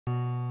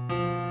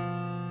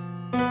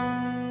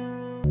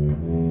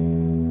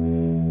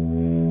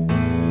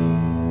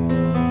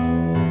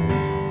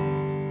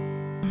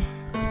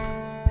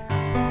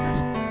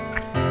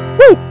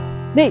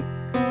Babe,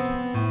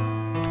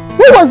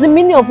 what was the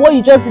meaning of what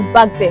you just did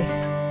back there?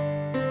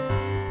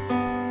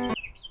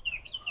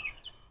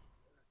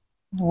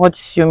 What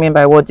do you mean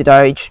by what did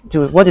I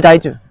do? What did I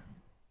do?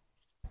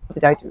 What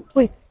did I do?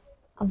 Wait,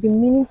 I've been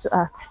meaning to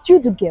ask. Do you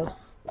do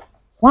girls?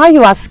 Why are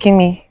you asking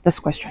me this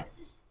question?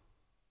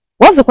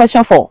 What's the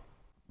question for?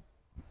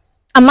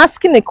 I'm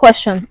asking a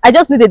question. I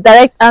just need a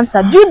direct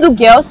answer. Do you do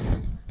girls?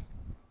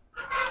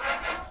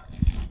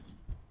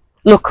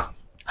 Look,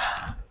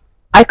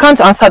 I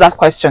can't answer that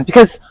question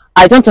because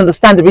I don't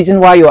understand the reason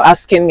why you're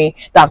asking me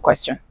that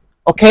question.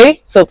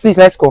 Okay? So please,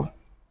 let's go.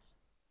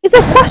 It's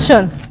a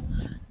question.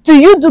 Do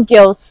you do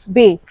girls,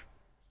 babe?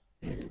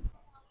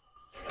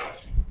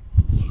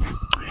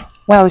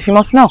 Well, if you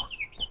must know.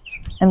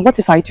 And what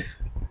if I do?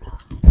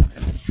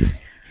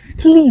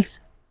 Please,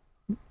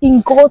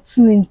 in God's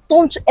name,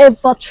 don't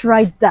ever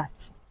try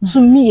that to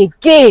me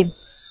again.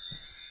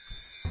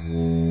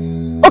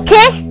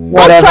 Okay?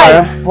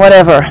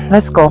 Whatever.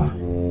 Let's go.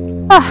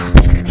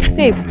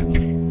 Babe,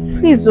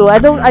 please though, I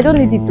don't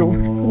need it though.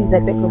 Please, I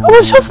beg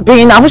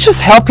you. I was just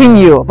helping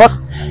you. But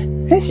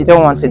since you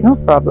don't want it, no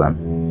problem.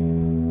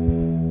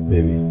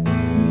 Baby.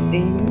 Please,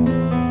 baby.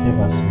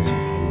 Ever since you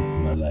came into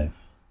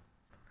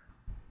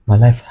my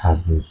life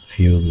has been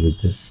filled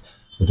with this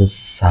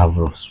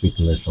savor of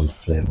sweetness and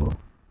flavor.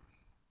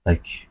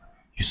 Like,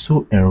 you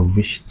so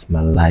enriched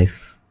my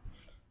life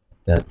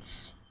that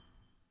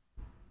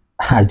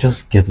I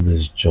just get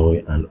this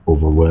joy and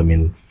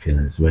overwhelming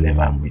feelings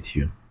whenever I'm with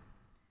you.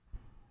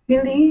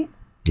 Really?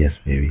 Yes,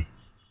 baby.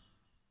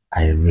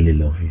 I really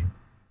love you.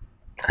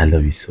 I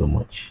love you so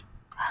much.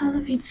 I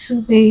love you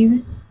too,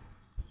 babe.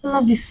 I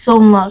love you so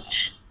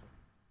much.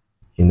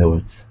 You know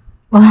what?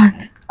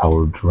 What? I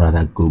would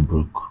rather go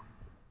broke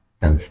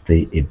than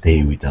stay a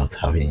day without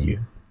having you.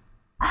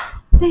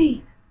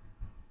 Babe.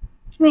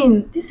 I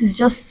mean, this is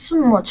just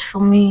too much for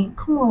me.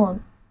 Come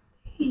on.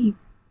 Babe.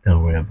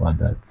 Don't worry about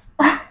that.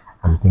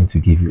 I'm going to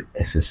give you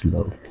excess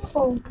love.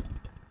 Oh.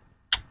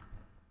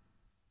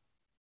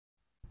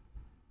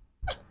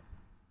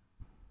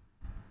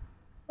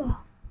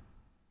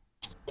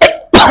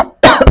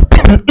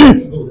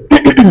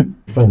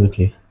 Friend,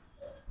 okay?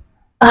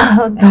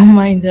 Oh, don't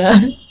mind her.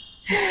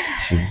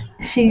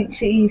 She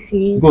is.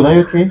 Good, are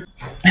you okay?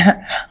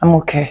 I'm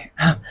okay.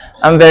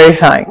 I'm very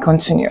fine.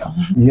 Continue.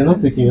 You're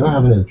not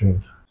having a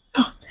drink.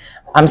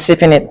 I'm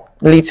sipping it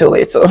little.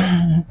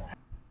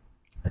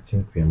 I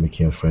think we are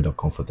making your friend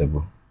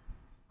uncomfortable.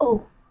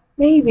 Oh,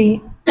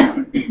 maybe.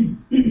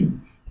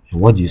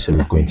 What do you say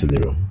we go into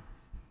the room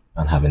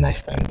and have a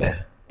nice time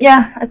there?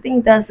 Yeah, I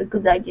think that's a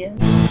good idea.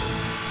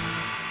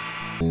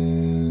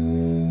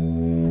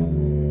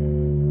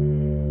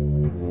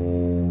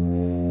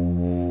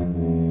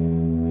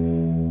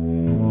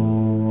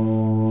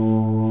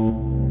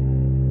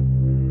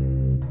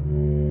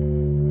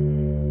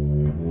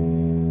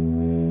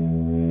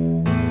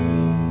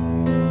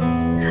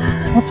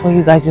 What were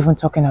you guys even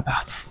talking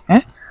about?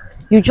 Eh?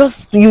 You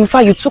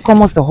took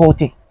almost the whole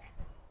day.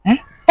 Eh?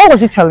 What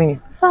was he telling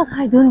you? Fuck,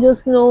 I don't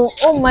just know.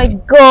 Oh my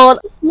god.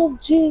 I just love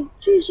Jay.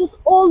 Jay is just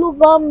all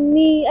over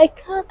me. I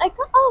can't,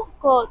 oh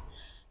god.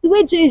 The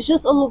way Jay is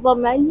just all over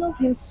me, I love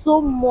him so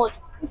much.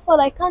 In fact,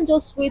 I can't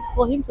just wait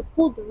for him to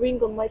pull the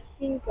ring on my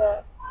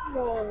finger. Come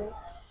on.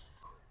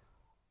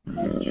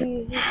 Oh,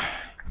 Jesus.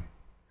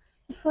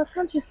 In fact,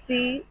 can't you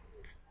see?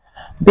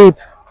 Babe.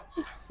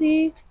 You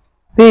see?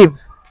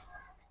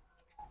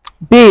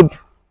 Babe,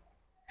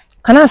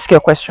 can I ask you a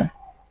question?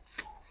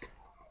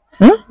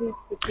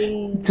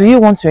 Do you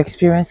want to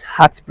experience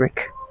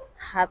heartbreak?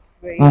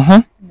 Heartbreak?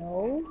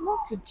 No, not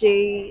with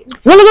Jay.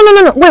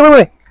 No.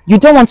 Wait. You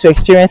don't want to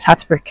experience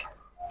heartbreak.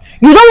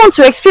 You don't want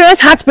to experience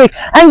heartbreak,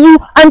 and you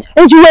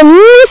were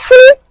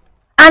listening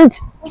and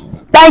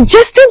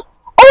digesting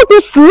all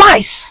these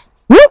lies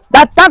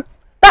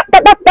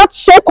that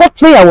so-called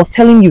player was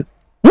telling you.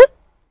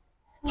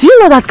 Do you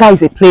know that guy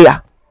is a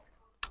player?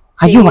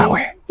 Are you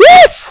aware?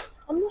 Yes!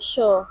 I'm not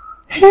sure.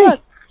 Hey.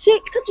 But, Jay,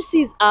 can't you see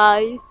his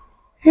eyes?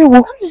 Hey,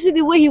 what? Can't you see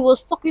the way he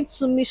was talking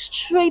to me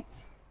straight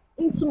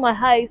into my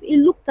eyes? He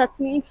looked at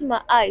me into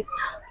my eyes.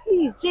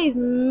 Please, Jay is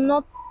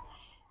not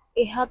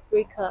a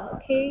heartbreaker,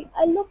 okay?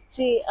 I love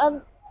Jay,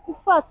 and in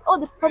fact, all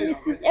the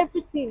promises,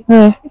 everything.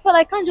 In fact,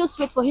 I can't just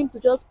wait for him to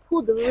just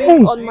pull the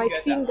ring on my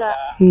finger.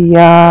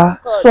 Yeah,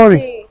 God,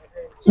 sorry.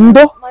 Jay,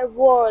 my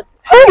word.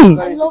 Hey!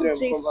 I love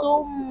Jay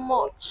so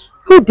much.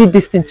 Who did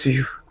this thing to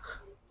you?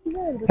 You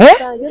don't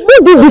understand.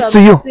 Who did this to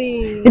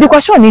you? The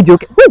question I need you.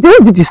 Who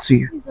did this to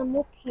you? Please, I'm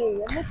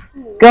okay.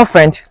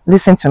 Girlfriend,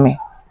 listen to me.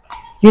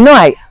 You know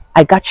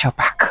I got your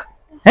back.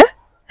 Eh?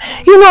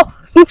 You know,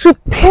 it will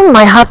pain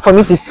my heart for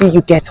me to see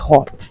you get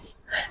hurt.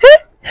 Eh?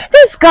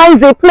 This guy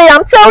is a player,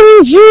 I'm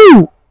telling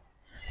you.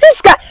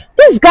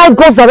 This guy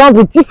goes around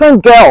with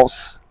different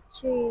girls.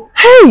 Gee.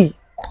 Hey!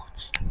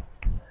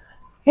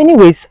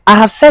 Anyways, I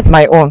have said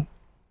my own.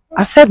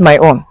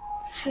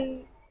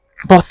 Gee.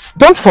 But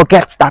don't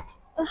forget that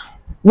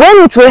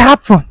when it will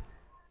happen,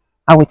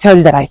 I will tell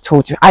you that I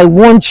told you. I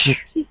warned you.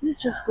 Please, let's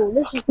just go.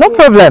 No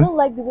problem. I don't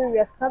like the way we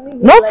are standing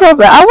here. No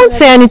problem. I won't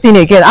say anything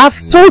again. I've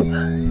told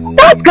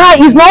That guy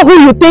is not who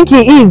you think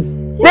he is.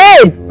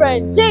 Babe!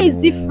 Different. Jay is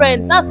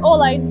different. That's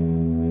all I know.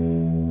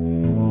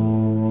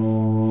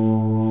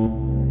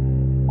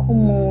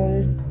 Come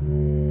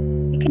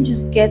on. I can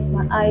just get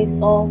my eyes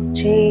off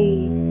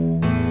Jay.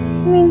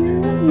 I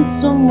mean, I love him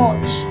so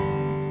much.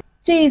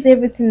 Jay is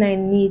everything I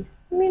need.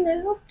 I mean, I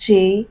love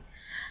Jay.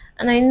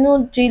 And I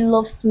know Jay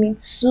loves me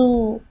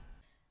too.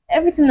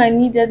 Everything I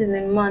needed in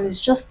a man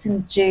is just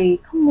in Jay.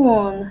 Come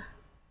on.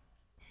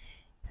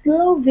 He's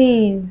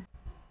loving.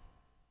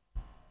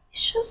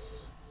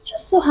 He's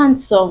just so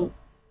handsome.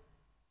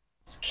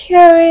 He's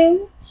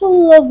caring, so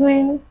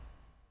loving.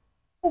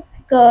 Oh my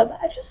god,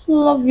 I just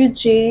love you,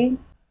 Jay.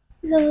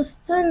 He's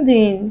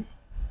understanding.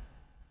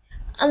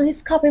 And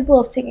he's capable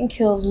of taking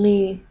care of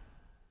me.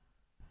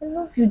 I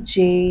love you,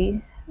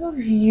 Jay. I love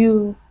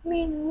you. I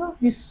mean, I love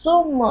you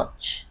so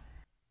much.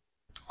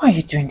 Why are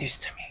you doing this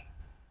to me?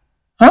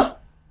 Huh?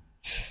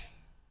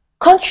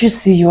 Can't you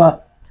see you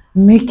are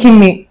making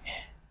me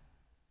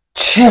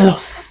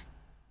jealous?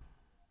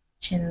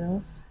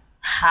 Jealous?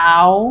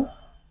 How?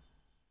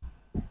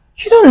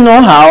 You don't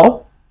know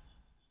how?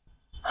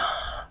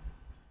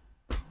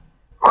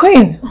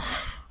 Queen!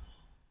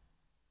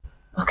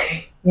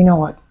 Okay, you know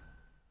what?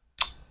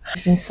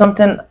 It's been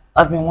something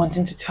I've been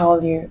wanting to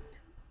tell you,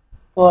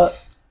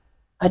 but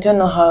I don't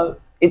know how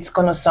it's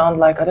gonna sound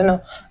like. I don't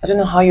know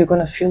how you're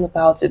gonna feel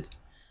about it.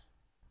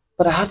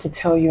 But I have to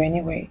tell you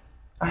anyway.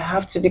 I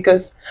have to,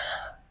 because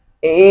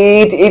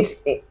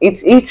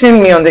it's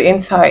eating me on the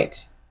inside.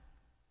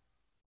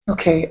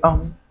 Okay,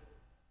 I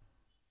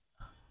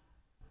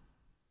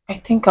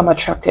think I'm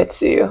attracted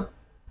to you.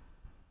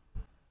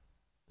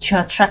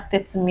 You're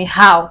attracted to me?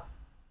 How?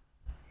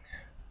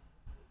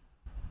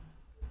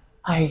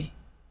 I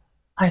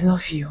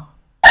love you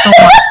so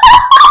much.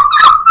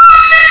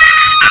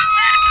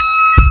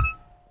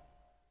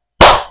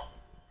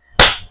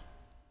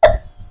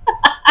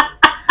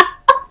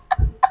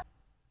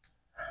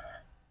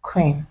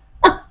 Queen.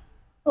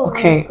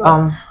 Okay,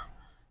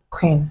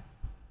 Queen.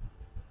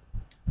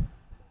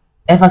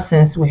 Ever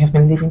since we have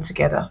been living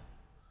together,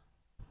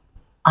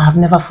 I have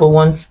never for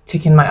once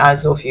taken my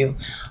eyes off you.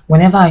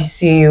 Whenever I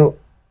see you,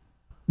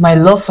 my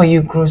love for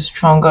you grows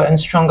stronger and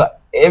stronger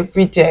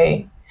every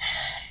day.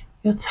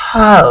 Your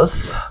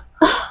tiles,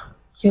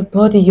 your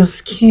body, your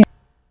skin.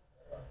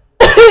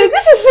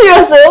 This is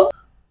serious, oh?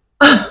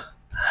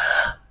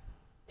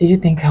 Did you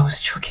think I was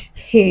joking?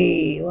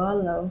 Hey,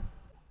 well,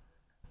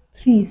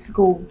 please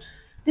go.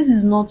 This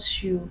is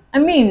not you. I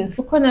mean,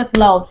 for crying out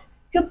loud,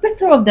 you're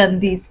better off than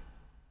this.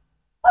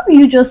 Why will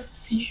you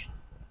just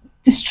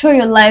destroy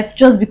your life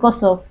just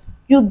because of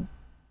you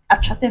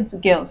attracted to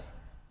girls?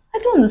 I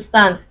don't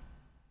understand.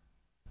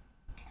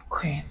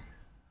 Queen.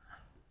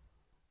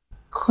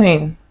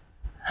 Queen.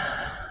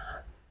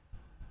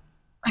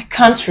 I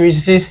can't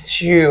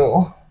resist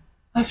you.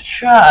 I've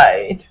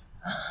tried.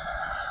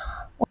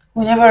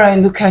 Whenever I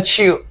look at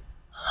you,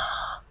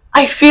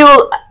 I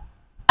feel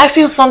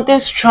something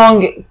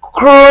strong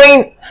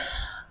growing.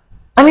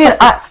 I mean,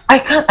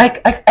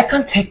 I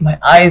can't take my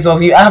eyes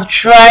off you. I have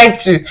tried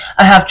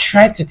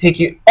to take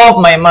you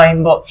off my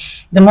mind, but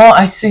the more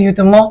I see you,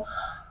 the more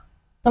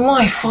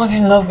I fall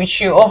in love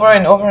with you over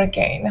and over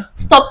again.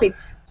 Stop it.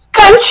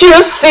 Can't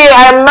you see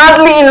I'm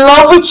madly in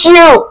love with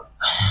you?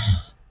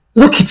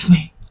 Look at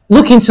me.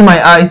 Look into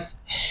my eyes.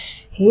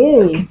 Hey.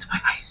 Look into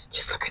my eyes.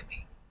 Just look at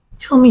me.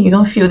 Tell me you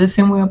don't feel the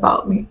same way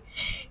about me.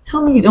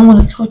 Tell me you don't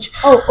want to touch.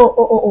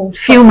 Oh.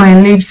 Feel my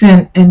lips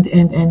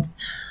and.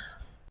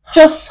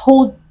 Just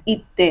hold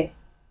it there.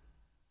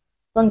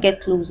 Don't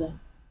get closer.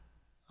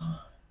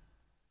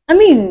 I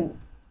mean,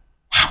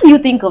 how do you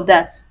think of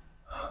that?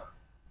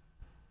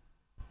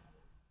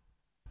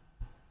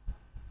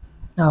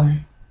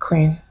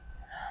 Queen.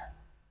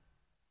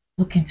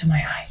 Look into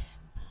my eyes.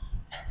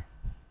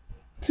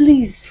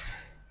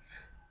 Please.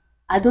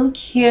 I don't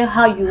care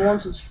how you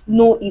want to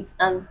know it,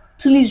 and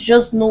please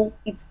just know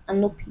it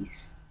and know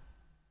peace.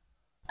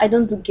 I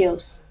don't do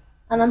girls,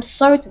 and I'm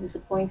sorry to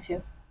disappoint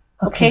you.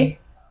 Okay?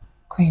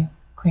 Queen.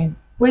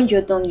 When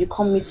you're done, you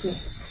come meet me.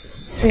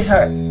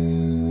 Sweetheart.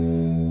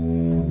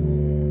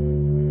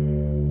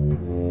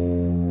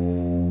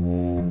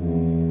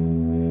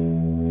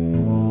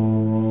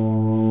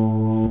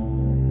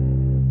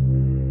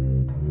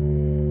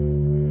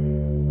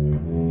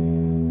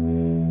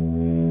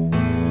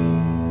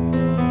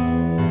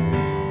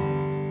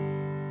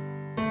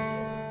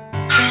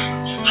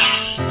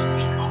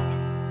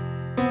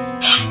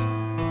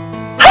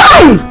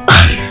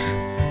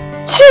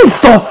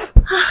 Jesus!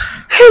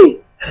 Hey!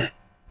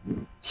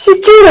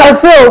 She killed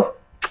herself!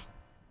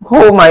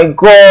 Oh my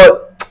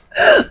god!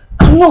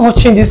 I'm not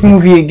watching this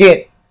movie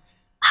again.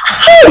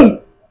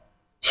 Hey!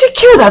 She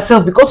killed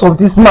herself because of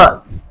this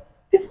man.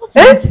 What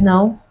is it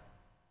now?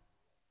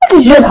 What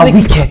is just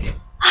wicked?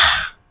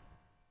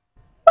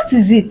 What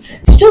is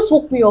it? You just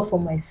woke me up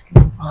from my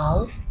sleep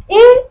now.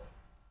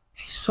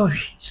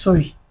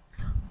 Sorry.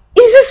 Is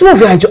this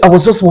movie I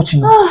was just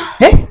watching?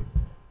 Eh?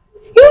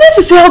 You need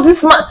to see how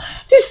this man,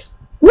 this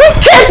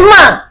wicked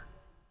man,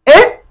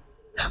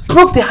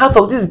 broke the heart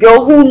of this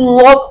girl who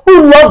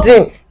loved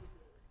him.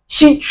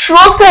 She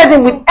trusted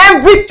him with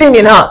everything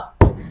in her,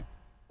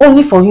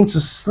 only for him to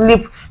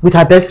sleep with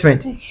her best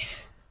friend.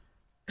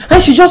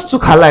 And she just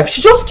took her life.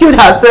 She just killed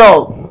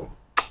herself.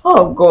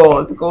 Oh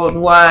God,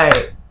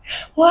 why?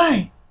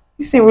 Why?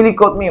 This thing really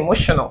got me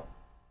emotional.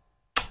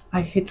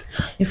 I hate,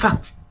 in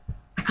fact,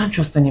 I can't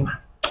trust any man.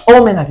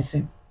 All men are the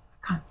same.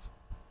 I can't.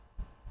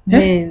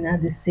 Men are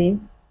the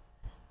same.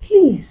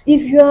 Please,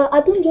 if you are,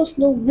 I don't just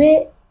know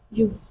where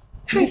you've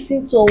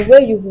listened to or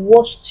where you've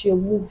watched your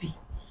movie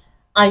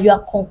and you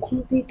are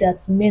concluding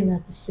that men are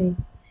the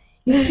same.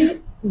 You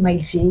see, my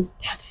Jay,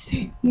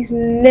 is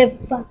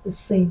never the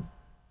same.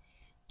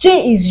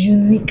 Jay is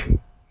unique.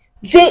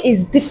 Jay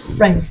is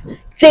different.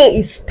 Jay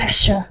is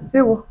special.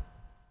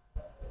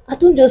 I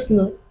don't just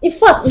know. In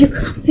fact, you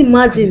can't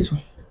imagine.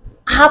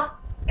 I have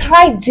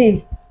tried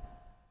Jay.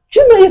 Do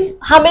you know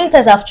how many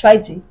times I've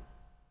tried Jay?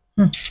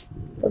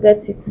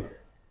 Forget it.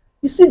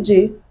 You see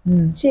Jay?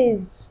 Jay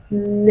is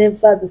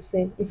never the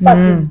same. In fact,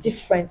 it's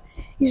different.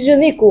 It's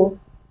unique. Oh.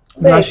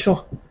 But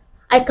sure.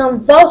 I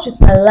can vouch with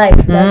my life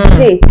that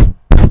Jay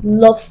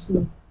loves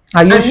me.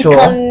 Are you sure?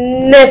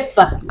 Can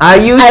never. Are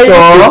you I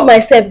sure? repeat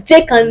myself,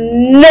 Jay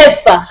can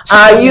never.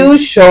 Are you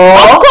sure?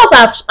 Of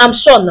course, I'm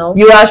sure now.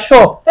 You are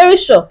sure? Very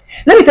sure.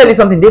 Let me tell you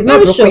something. They've not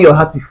Very broken sure. your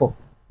heart before.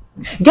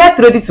 Get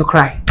ready to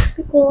cry.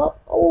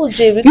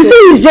 Jay, You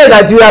see this Jay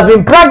that you have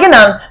been bragging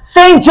and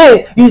saying,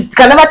 Jay, you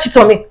can never cheat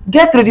on me.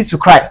 Get ready to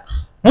cry.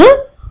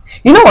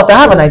 You know what? I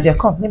have an idea.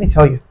 Come, let me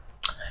tell you.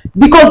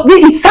 Because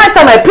it's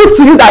time I prove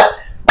to you that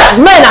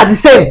men are the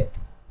same.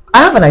 I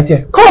have an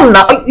idea. Come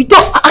now. You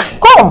don't.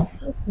 Come.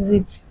 What is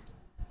it?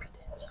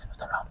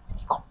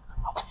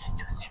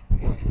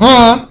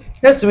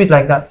 Let's do it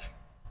like that.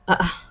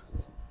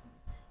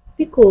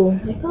 Pico,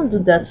 I can't do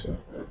that.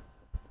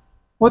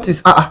 What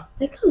is I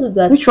can't do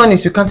that. Which one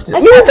is you can't do? I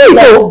You can't do do it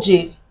that though. to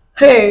Jay.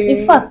 Hey.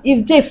 In fact,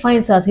 if Jay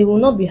finds out, he will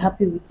not be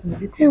happy with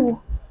me. You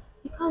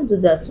can't do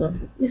that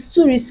one. It's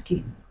too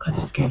risky. Look at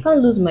this I girl. can't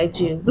lose my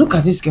Jay. Look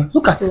at this girl.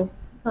 Look at. So,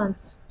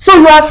 can't. So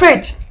you are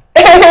afraid.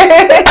 You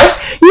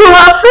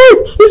are afraid.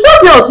 It's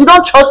obvious you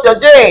don't trust your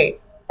Jay.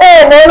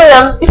 Hey,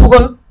 no, if you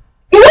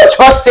don't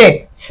trust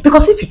him.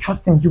 Because if you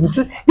trust him, you will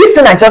do this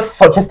thing I just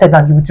suggested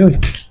and you will do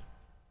it.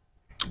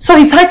 So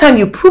it's high time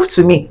you prove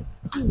to me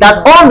that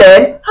all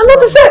men are not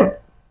the same.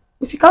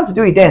 If you can't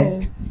do it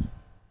then,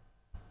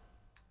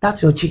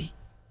 that's your Jay.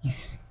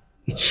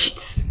 He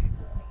cheats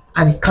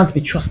and he can't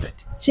be trusted.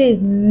 Jay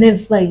is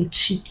never a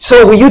cheat.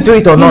 So will you do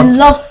it or not? He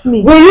loves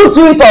me. Will you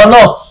do it or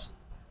not?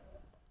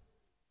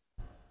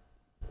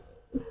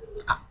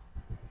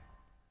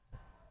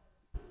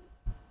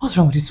 What's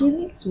wrong with this We one?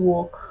 need to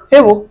walk.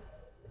 Hey, wo,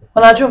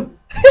 Onajum.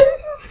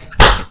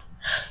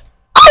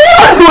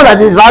 I know that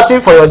is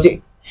vouching for your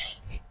Jay.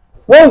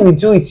 When we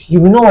do it, you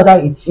will know whether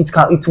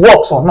it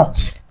works or not.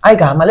 I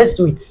got let's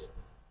do it.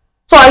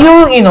 So are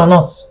you in or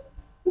not?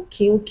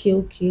 Okay.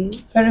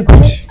 Very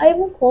good. I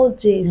even called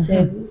Jay.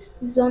 Said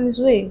he's on his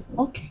way.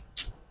 Okay.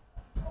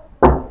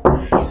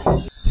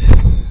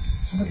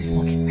 Somebody's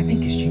walking. I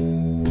think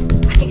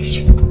it's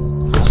Jay.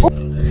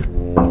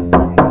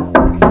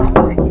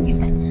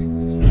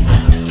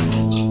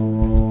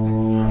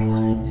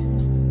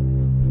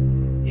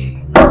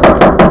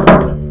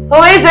 Who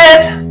is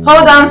it?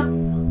 Hold on.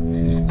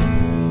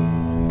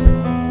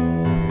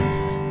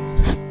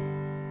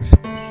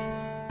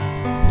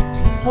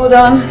 Hold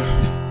on.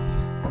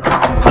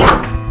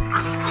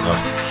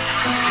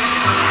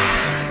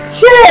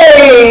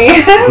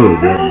 Jay! Good.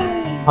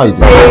 How is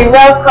Jay, it?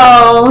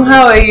 welcome.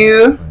 How are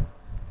you?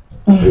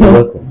 You're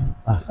welcome.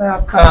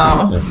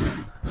 Welcome.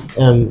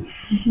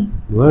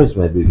 Where is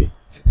my baby?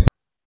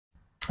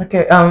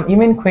 Okay, you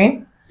mean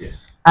Queen?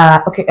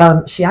 Okay,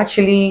 she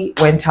actually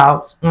went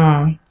out.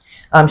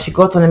 She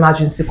got an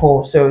emergency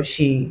call, so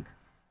she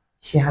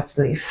had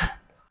to leave.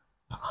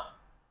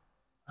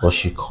 But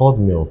she called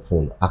me on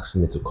phone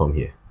asking me to come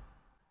here.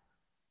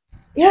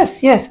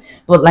 Yes.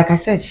 But like I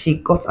said, she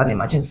got an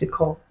emergency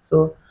call,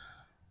 so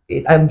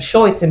I'm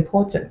sure it's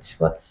important.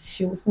 But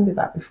she will soon be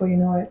back before you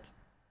know it.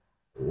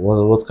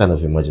 What kind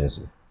of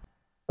emergency?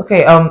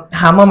 Okay,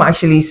 her mom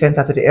actually sent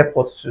her to the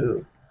airport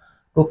to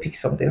go pick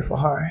something for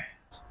her.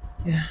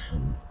 Yeah.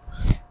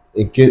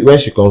 In case, when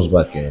she comes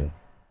back in,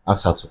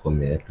 ask her to come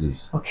here,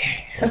 please.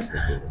 Okay.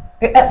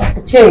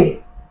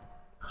 Jay.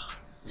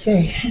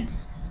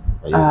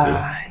 Are you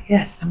okay?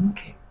 Yes, I'm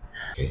okay.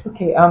 Okay.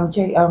 Okay,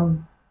 Jay,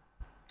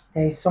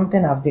 there's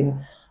something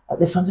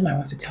there's something I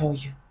want to tell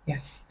you.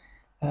 Yes.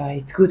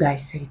 It's good I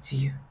say it to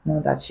you now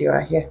that you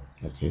are here.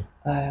 Okay.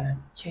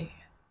 Jay,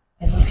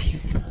 I love you.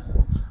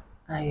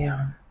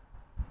 I'm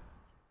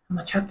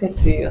attracted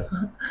to you.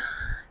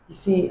 You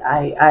see,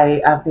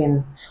 I've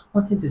been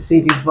wanting to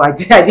say this,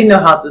 but I didn't know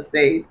how to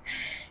say it.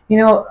 You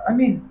know, I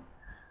mean,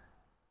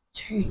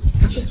 Jay,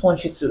 I just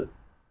want you to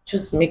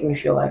just make me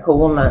feel like a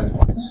woman.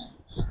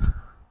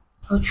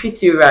 I'll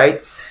treat you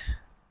right.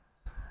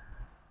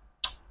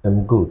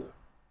 I'm good.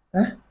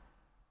 Huh?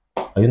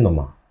 Are you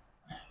normal?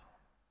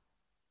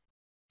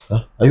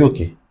 Huh? Are you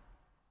okay?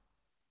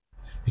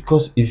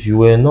 Because if you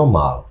were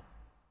normal,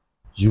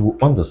 you will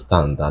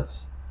understand that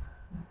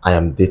I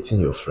am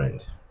dating your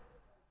friend.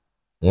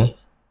 Hmm?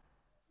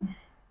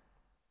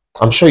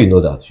 I'm sure you know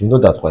that. You know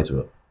that quite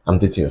well. I'm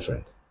dating your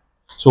friend.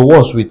 So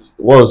what's with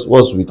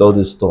all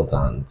this stunt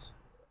and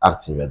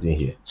acting you are doing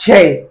here?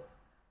 Jay,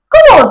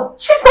 come on,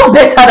 she's not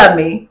better than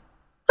me.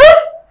 Huh?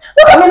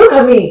 Look at me, look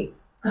at me.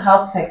 Look at how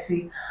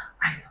sexy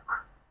I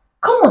look.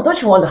 Come on,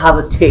 don't you want to have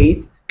a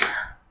taste?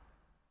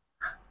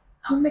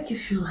 I'll make you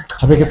feel like...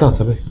 I beg it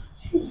out, I beg.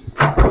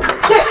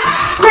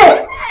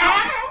 Jay!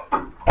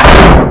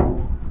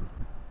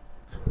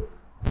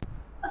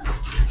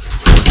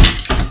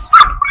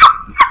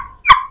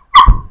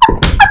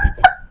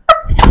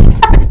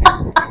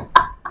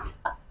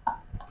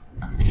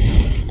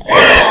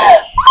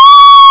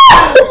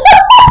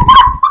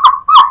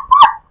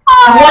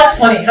 What's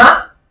funny,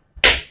 huh?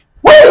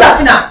 What are you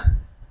laughing at?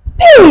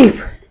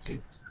 Babe,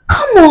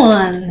 come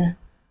on.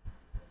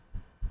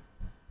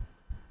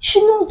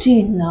 You know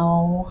Jay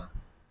now.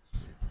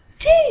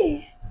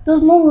 Jay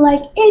does not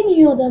like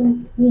any other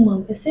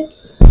woman except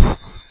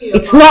you.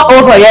 It's not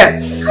over yet.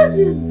 Can't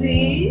you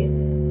see?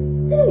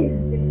 Jay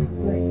is different.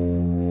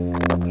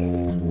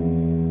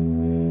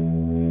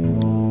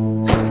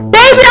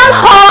 Baby, I'm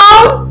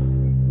home!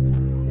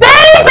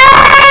 Baby!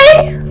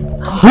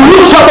 Will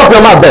you shut up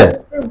your mouth then?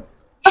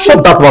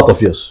 Shut that mouth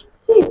of yours.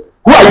 Who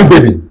are you,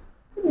 baby?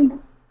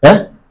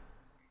 Eh?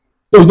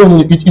 No.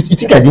 You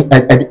think I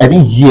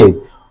didn't hear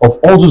of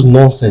all those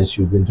nonsense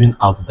you've been doing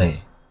out there?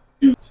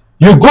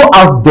 You go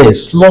out there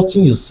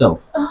slaughtering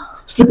yourself,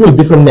 sleeping with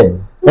different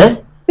men,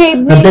 eh? Baby.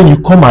 And then you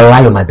come and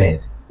lie on my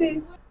bed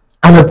and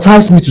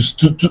entice me to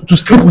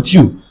sleep with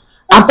you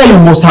after you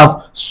must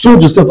have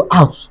sold yourself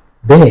out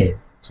there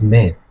to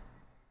men.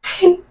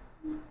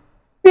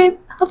 Babe,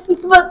 I've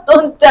never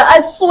done that.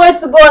 I swear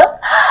to God,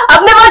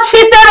 I've never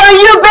cheated on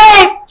you,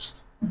 babe.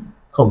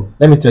 Come,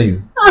 let me tell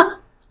you,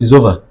 it's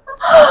over.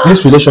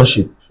 This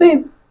relationship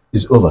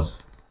is over.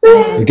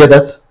 Babe. You get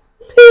that?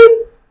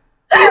 Babe,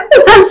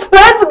 I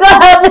swear to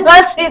God, I've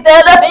never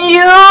cheated on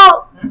you.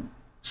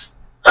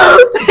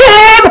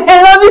 Babe, I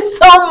love you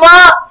so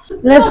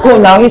much. Let's go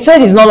now. He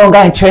said he's no longer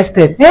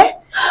interested. Eh?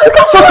 You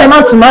can't force a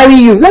man to marry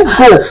you. Let's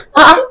go.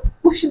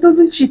 But she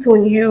doesn't cheat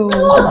on you.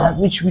 Come on,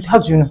 which how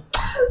do you know?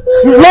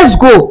 Let's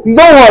go. Don't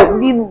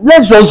worry.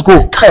 Let's just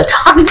go.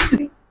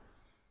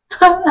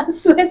 I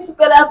swear to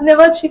God, I've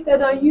never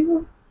cheated on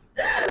you.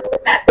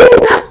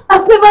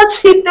 I've never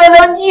cheated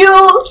on you.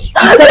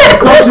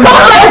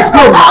 Let's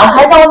go now.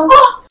 I don't.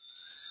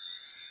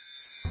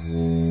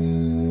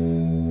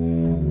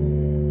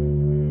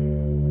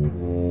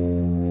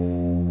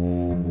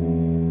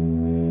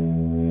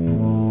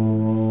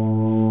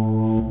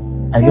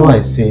 I know I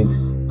said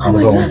I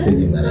never wanted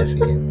you in my life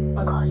again.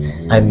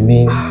 I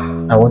mean,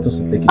 I want us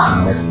to take it to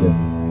the next level.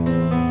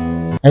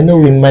 I know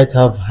we might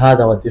have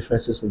had our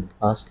differences in the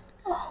past.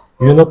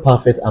 You're not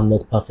perfect, I'm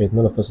not perfect,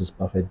 none of us is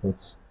perfect,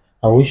 but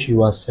I wish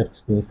you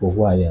accept me for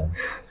who I am.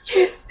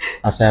 Yes.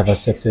 As I have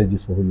accepted you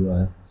for who you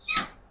are.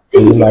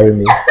 Will you marry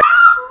me?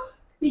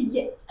 Say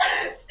yes.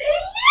 Say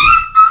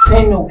yes.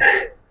 Say no.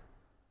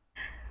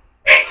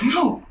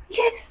 No.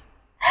 Yes.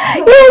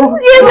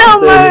 Yes,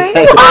 I'll marry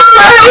you. I'll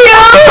marry you.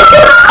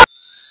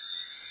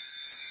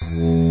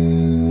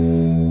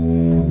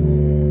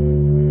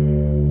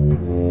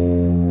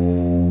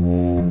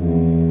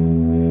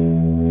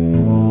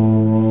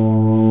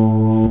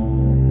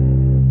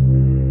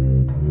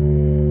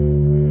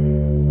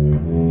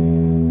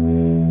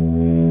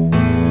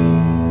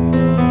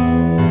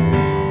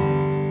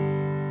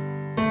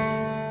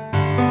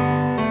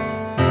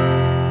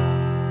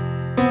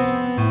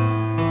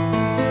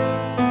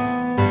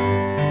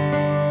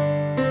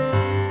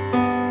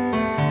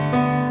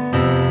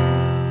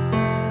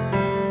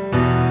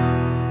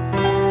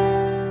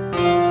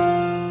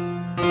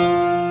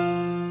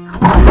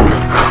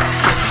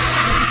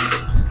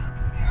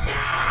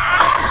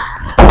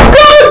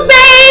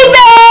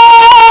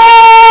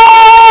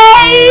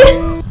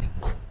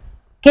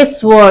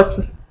 Guess what?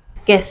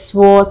 Guess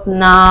what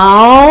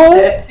now?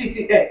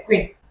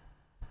 Queen.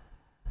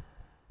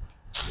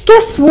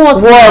 Guess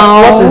what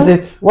now? What is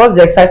it? What's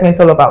the excitement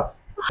all about?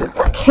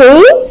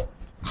 Okay.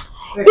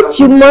 If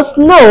you must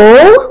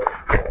know.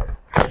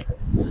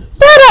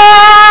 Ta-da!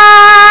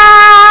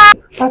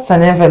 That's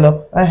an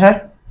envelope.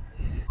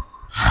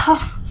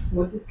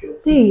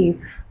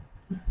 Babe.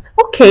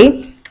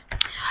 Okay.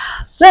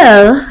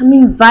 Well, I'm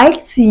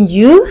inviting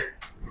you.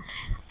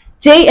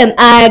 Jay and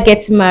I are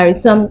getting married,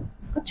 so I'm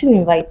actually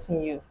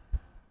inviting you.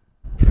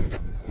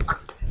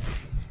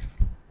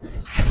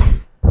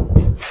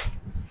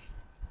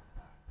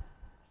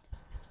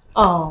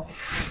 Oh.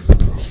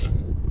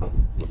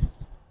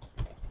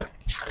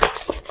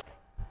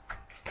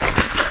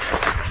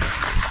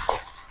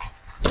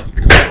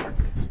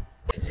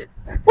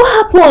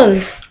 What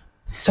happened?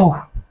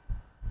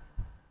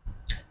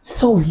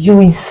 So you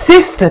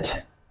insisted.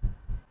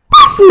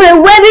 That's my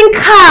wedding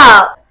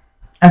card.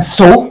 And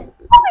so?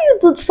 How will you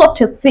do such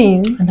a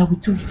thing? And I will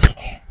do it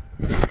again.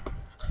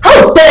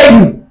 How dare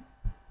you!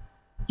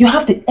 You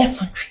have the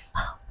effrontery,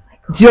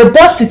 the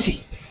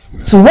audacity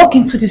to walk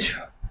into this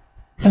room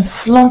and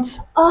flaunt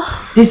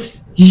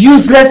this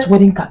useless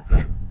wedding card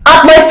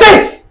at my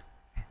face.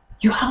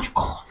 You have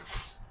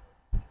guts.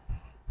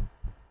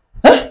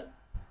 Huh?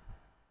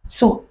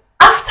 So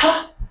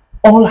after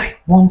all I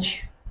want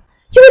you,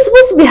 You were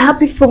supposed to be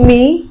happy for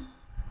me.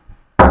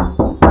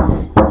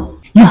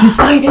 you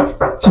decided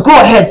to go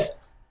ahead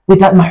with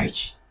that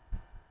marriage.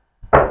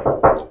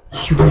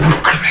 You will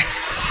regret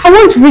it. I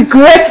won't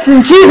regret it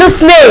in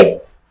Jesus' name.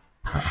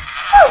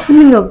 What's the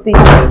meaning of this?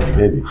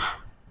 Baby,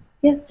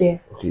 Yes, dear.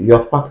 okay, you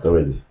have packed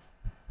already.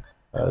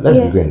 Let's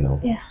Yeah. begin now.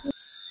 Yeah.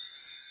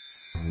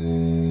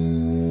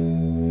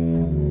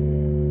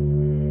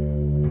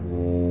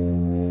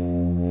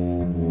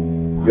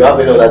 You have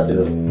any other thing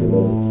you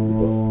want to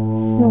do?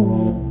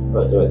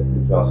 No.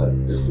 Wait, go outside.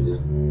 Let's do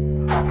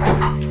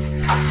this.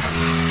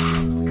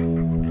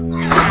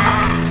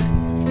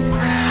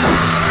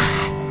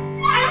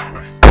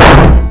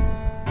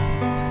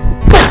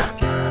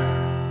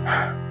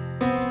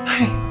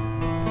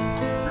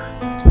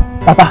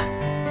 Papa,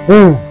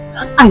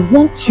 I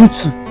want you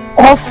to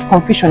cause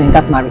confusion in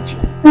that marriage.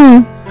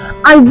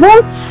 I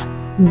want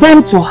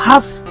them to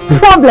have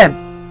problem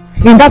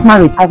in that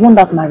marriage. I want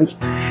that marriage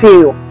to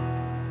fail.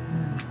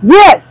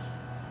 Yes,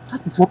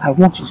 that is what I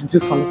want you to do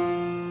for me.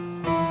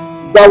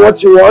 Is that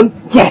what you want?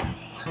 Yes,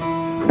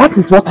 that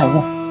is what I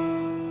want.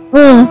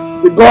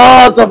 The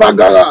gods of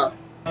Agara.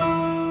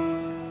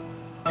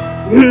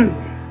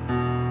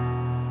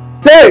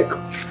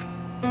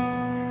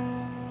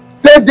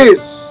 Take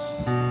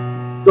this.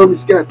 Don't be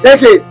scared.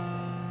 Take it.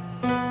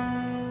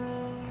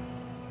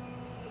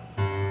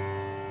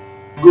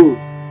 Good.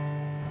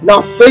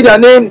 Now say their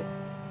name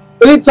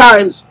 3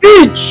 times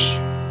each.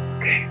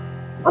 Okay.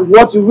 And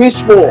what you wish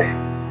for.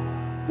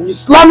 When you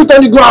slam it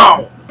on the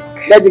ground,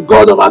 let the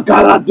god of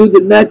Agara do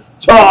the next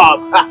job.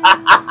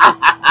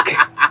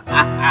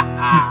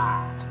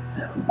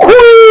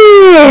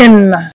 Queen!